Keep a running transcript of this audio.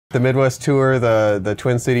The Midwest tour, the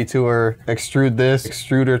Twin City tour, extrude this,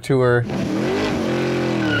 extruder tour.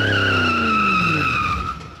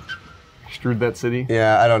 Extrude that city?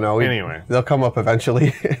 Yeah, I don't know. Anyway. They'll come up eventually.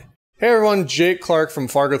 Hey everyone, Jake Clark from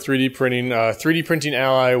Fargo 3D Printing, 3D Printing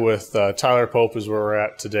Ally with Tyler Pope is where we're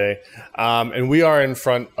at today. And we are in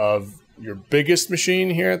front of your biggest machine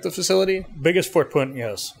here at the facility? Biggest footprint,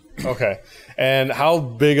 yes. Okay. And how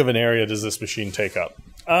big of an area does this machine take up?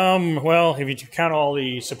 Well, if you count all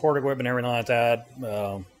the support equipment and everything like that,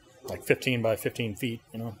 like 15 by 15 feet,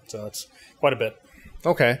 you know, so it's quite a bit.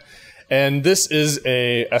 Okay. And this is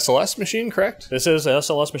a SLS machine, correct? This is a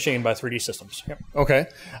SLS machine by 3D Systems. Yep. Okay.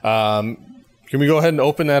 Can we go ahead and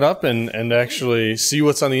open that up and actually see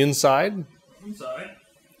what's on the inside? Inside,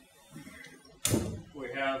 we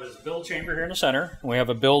have this build chamber here in the center. We have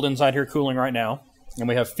a build inside here cooling right now. And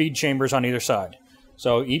we have feed chambers on either side.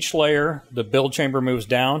 So each layer, the build chamber moves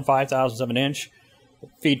down 0.005 of an inch. The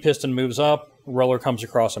feed piston moves up. Roller comes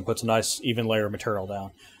across and puts a nice even layer of material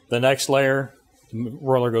down. The next layer, the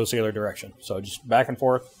roller goes the other direction. So just back and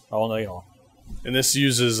forth all night long. And this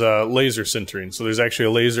uses laser sintering. So there's actually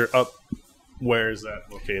a laser up. Where is that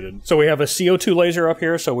located? So we have a CO2 laser up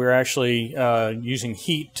here. So we're actually using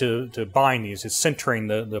heat to bind these. It's sintering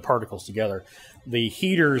the particles together. The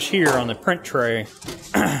heaters here on the print tray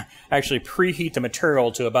actually preheat the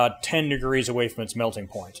material to about 10 degrees away from its melting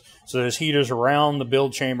point. So there's heaters around the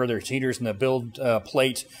build chamber, there's heaters in the build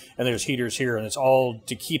plate, and there's heaters here, and it's all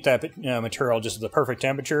to keep that material just at the perfect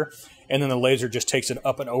temperature, and then the laser just takes it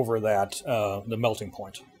up and over that, the melting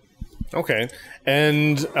point. Okay,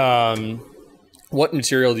 and what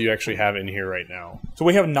material do you actually have in here right now? So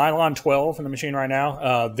we have Nylon 12 in the machine right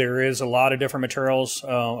now. There is a lot of different materials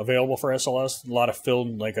available for SLS. A lot of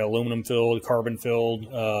filled, like aluminum filled, carbon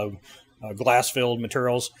filled, glass filled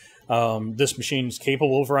materials. This machine is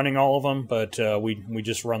capable of running all of them, but we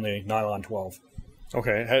just run the Nylon 12.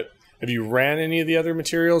 Okay. Have you ran any of the other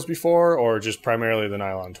materials before, or just primarily the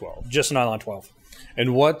Nylon 12? Just Nylon 12.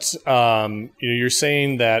 And what, you're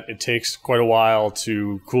saying that it takes quite a while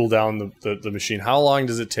to cool down the machine. How long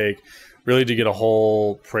does it take really to get a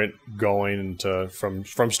whole print going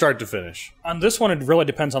from start to finish? On this one, it really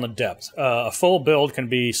depends on the depth. A full build can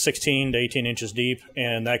be 16 to 18 inches deep,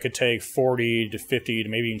 and that could take 40 to 50 to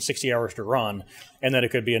maybe even 60 hours to run. And then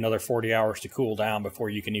it could be another 40 hours to cool down before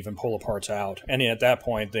you can even pull the parts out. And at that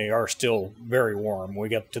point, they are still very warm. When we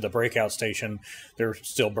get to the breakout station, they're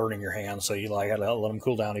still burning your hands, so you gotta let them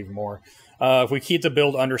cool down even more. If we keep the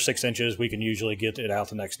build under 6 inches, we can usually get it out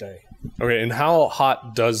the next day. Okay, and how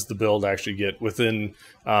hot does the build actually get within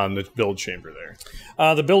the build chamber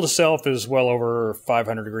there? The build itself is well over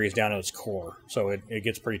 500 degrees down at its core, so it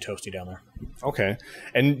gets pretty toasty down there. Okay,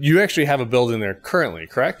 and you actually have a build in there currently,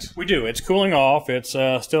 correct? We do. It's cooling off. It's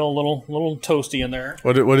still a little toasty in there.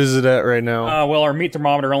 What is it at right now? Well, our meat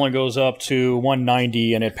thermometer only goes up to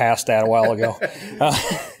 190, and it passed that a while ago.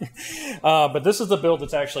 But this is the build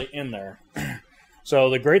that's actually in there.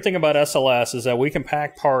 So the great thing about SLS is that we can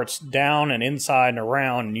pack parts down and inside and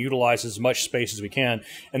around and utilize as much space as we can.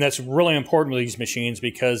 And that's really important with these machines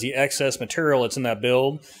because the excess material that's in that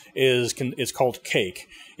build is called cake.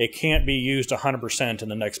 It can't be used 100% in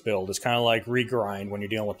the next build. It's kind of like regrind when you're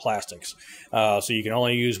dealing with plastics. So you can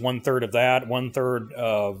only use 1/3 of that, 1/3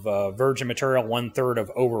 of virgin material, 1/3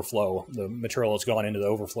 of overflow, the material that's gone into the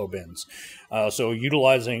overflow bins. So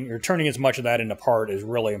utilizing or turning as much of that into part is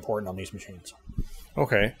really important on these machines.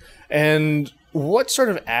 Okay. And what sort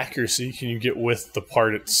of accuracy can you get with the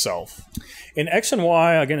part itself? In X and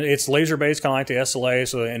Y, again, it's laser-based, kind of like the SLA.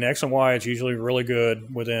 So in X and Y, it's usually really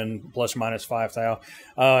good within plus or minus 5 thou.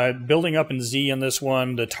 Building up in Z in this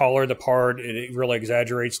one, the taller the part, it really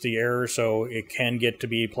exaggerates the error. So it can get to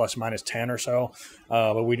be plus or minus 10 or so.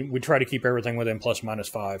 But we try to keep everything within plus or minus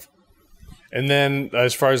 5. And then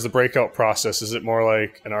as far as the breakout process, is it more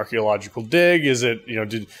like an archaeological dig? Is it,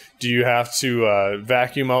 do you have to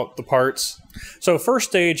vacuum out the parts? So first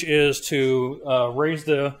stage is to raise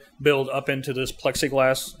the build up into this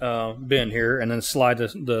plexiglass bin here and then slide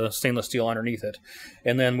the stainless steel underneath it.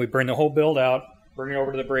 And then we bring the whole build out, bring it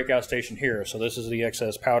over to the breakout station here. So this is the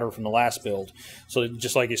excess powder from the last build. So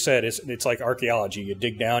just like you said, it's like archaeology. You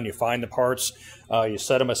dig down, you find the parts, you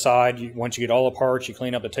set them aside. Once you get all the parts, you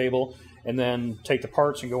clean up the table, and then take the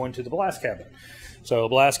parts and go into the blast cabinet. So the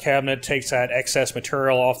blast cabinet takes that excess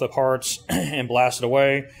material off the parts and blasts it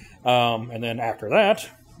away. And then after that,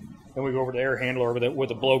 then we go over to the air handler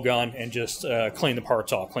with a blowgun and just clean the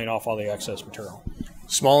parts off, clean off all the excess material.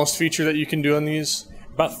 Smallest feature that you can do on these?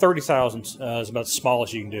 About 30,000 is about the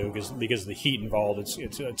smallest you can do because of the heat involved.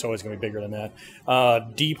 It's always going to be bigger than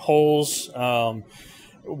that. Deep holes,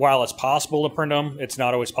 while it's possible to print them, it's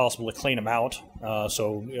not always possible to clean them out.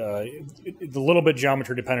 So the little bit of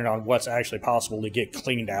geometry dependent on what's actually possible to get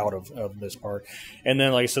cleaned out of this part. And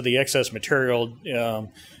then, like I said, the excess material,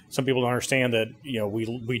 some people don't understand that, you know,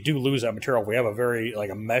 we do lose that material. If we have a very, like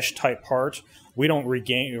a mesh type part, we don't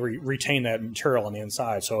retain that material on the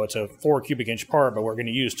inside. So it's a 4 cubic inch part, but we're going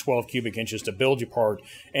to use 12 cubic inches to build your part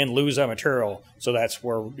and lose that material. So that's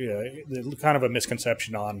where kind of a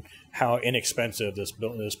misconception on how inexpensive this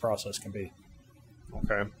process can be.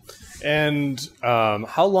 Okay. And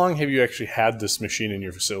how long have you actually had this machine in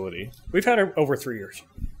your facility? We've had it over 3 years.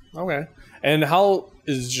 Okay. And how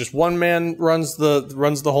is just one man runs the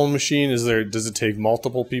whole machine? Does it take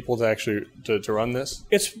multiple people to actually to run this?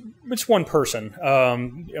 It's one person.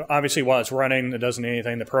 Obviously, while it's running, it doesn't need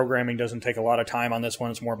anything. The programming doesn't take a lot of time on this one.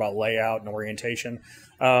 It's more about layout and orientation.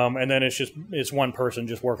 And then it's one person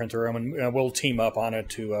just working through them, and we'll team up on it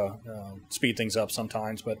to speed things up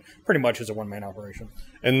sometimes. But pretty much it's a one-man operation.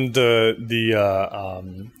 And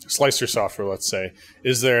the slicer software, let's say,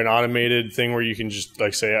 is there an automated thing where you can just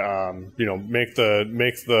like say, make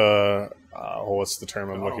the what's the term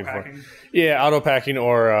I'm looking for? Yeah, auto packing,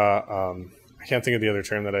 or I can't think of the other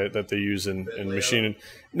term that they use in machining.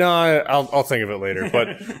 No, I'll think of it later.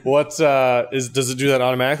 But does it do that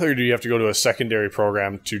automatically, or do you have to go to a secondary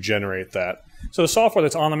program to generate that? So the software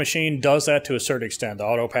that's on the machine does that to a certain extent, the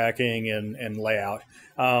auto packing and layout.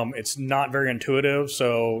 It's not very intuitive,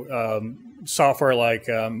 so software like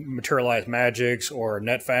Materialized Magics or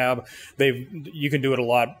NetFab, you can do it a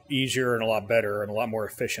lot easier and a lot better and a lot more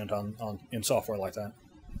efficient in software like that.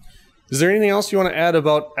 Is there anything else you want to add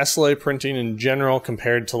about SLA printing in general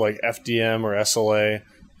compared to like FDM or SLA?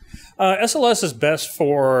 SLS is best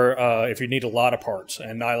for if you need a lot of parts,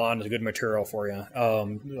 and nylon is a good material for you.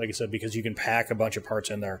 Like I said, because you can pack a bunch of parts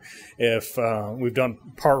in there. If we've done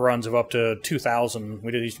part runs of up to 2,000,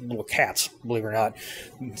 we did these little cats, believe it or not.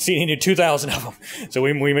 See, you need 2,000 of them. So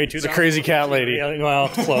we made 2,000. It's a crazy cat lady. Well,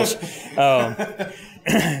 it's close.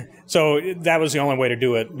 So that was the only way to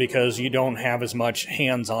do it, because you don't have as much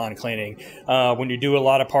hands-on cleaning. When you do a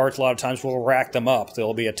lot of parts, a lot of times we'll rack them up.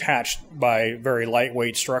 They'll be attached by very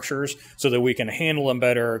lightweight structures so that we can handle them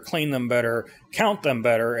better, clean them better, count them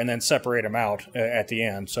better, and then separate them out at the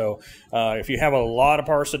end. So if you have a lot of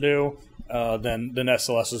parts to do, then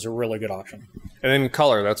SLS is a really good option. And then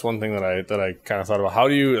color, that's one thing that I kind of thought about. How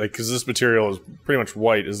do you, because this material is pretty much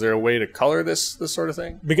white, is there a way to color this sort of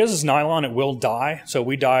thing? Because it's nylon, it will dye. So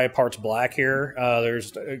we dye parts black here.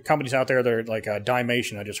 There's companies out there that are like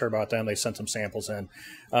Dymation. I just heard about them. They sent some samples in.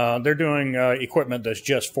 They're doing equipment that's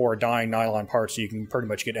just for dyeing nylon parts, so you can pretty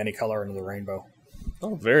much get any color into the rainbow.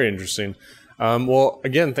 Oh, very interesting. Well,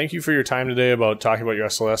 again, thank you for your time today about talking about your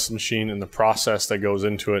SLS machine and the process that goes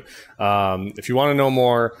into it. If you want to know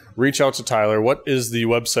more, reach out to Tyler. What is the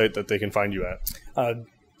website that they can find you at?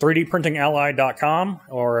 3dprintingally.com,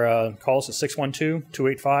 or call us at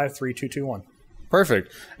 612-285-3221.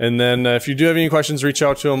 Perfect. And then if you do have any questions, reach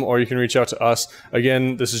out to them, or you can reach out to us.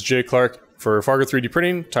 Again, this is Jay Clark for Fargo 3D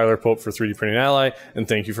Printing, Tyler Pope for 3D Printing Ally, and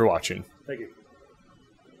thank you for watching. Thank you.